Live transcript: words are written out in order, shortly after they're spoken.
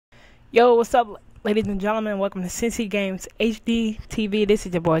Yo, what's up, ladies and gentlemen? Welcome to Cincy Games HD TV. This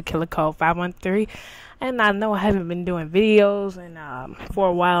is your boy Killer Code 513, and I know I haven't been doing videos for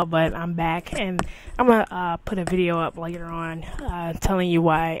a while, but I'm back, and I'm gonna put a video up later on, telling you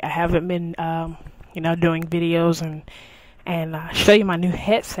why I haven't been, doing videos and show you my new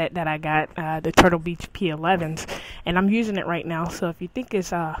headset that I got, the Turtle Beach P11s, and I'm using it right now. So if you think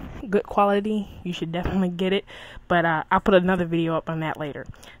it's good quality, you should definitely get it. But I'll put another video up on that later.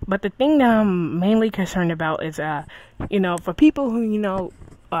 But the thing that I'm mainly concerned about is, for people who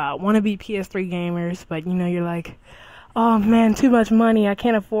want to be PS3 gamers, but you're like, oh man, too much money, I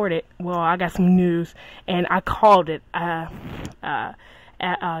can't afford it. Well, I got some news, and I called it. At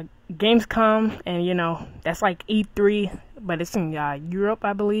Gamescom, and that's like E3, but it's in Europe,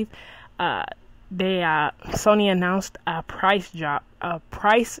 I believe. Sony announced a price drop, a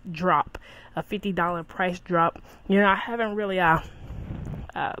 $50 price drop. I haven't really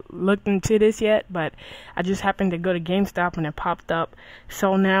looked into this yet, but I just happened to go to GameStop and it popped up.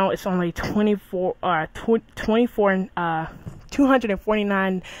 So now it's only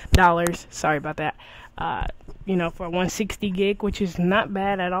 $249. Sorry about that. For 160 gig, which is not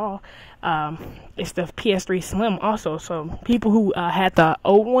bad at all. It's the PS3 Slim also, so people who had the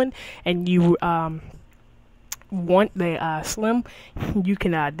old one and you want the Slim, you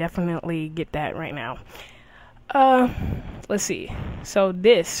can definitely get that right now. Let's see. So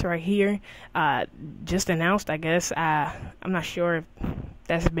this right here just announced, I guess. I'm not sure if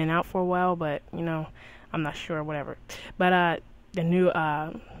that's been out for a while, but I'm not sure, whatever. But the new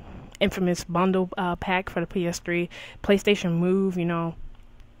infamous bundle pack for the PS3, PlayStation Move,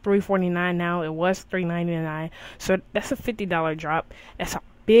 $349 now. It was $399, so that's a $50 drop. That's a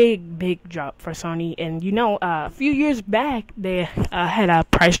big drop for Sony. And a few years back they had a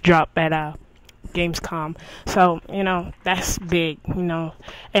price drop at Gamescom, so that's big.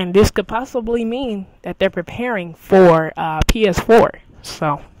 And this could possibly mean that they're preparing for PS4.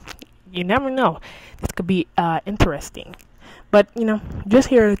 So you never know. This could be interesting. But, just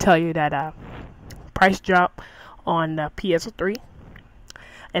here to tell you that price drop on the PS3.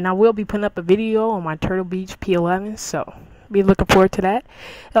 And I will be putting up a video on my Turtle Beach P11, so be looking forward to that.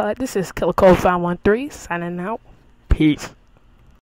 This is Killer Code 513 signing out. Peace.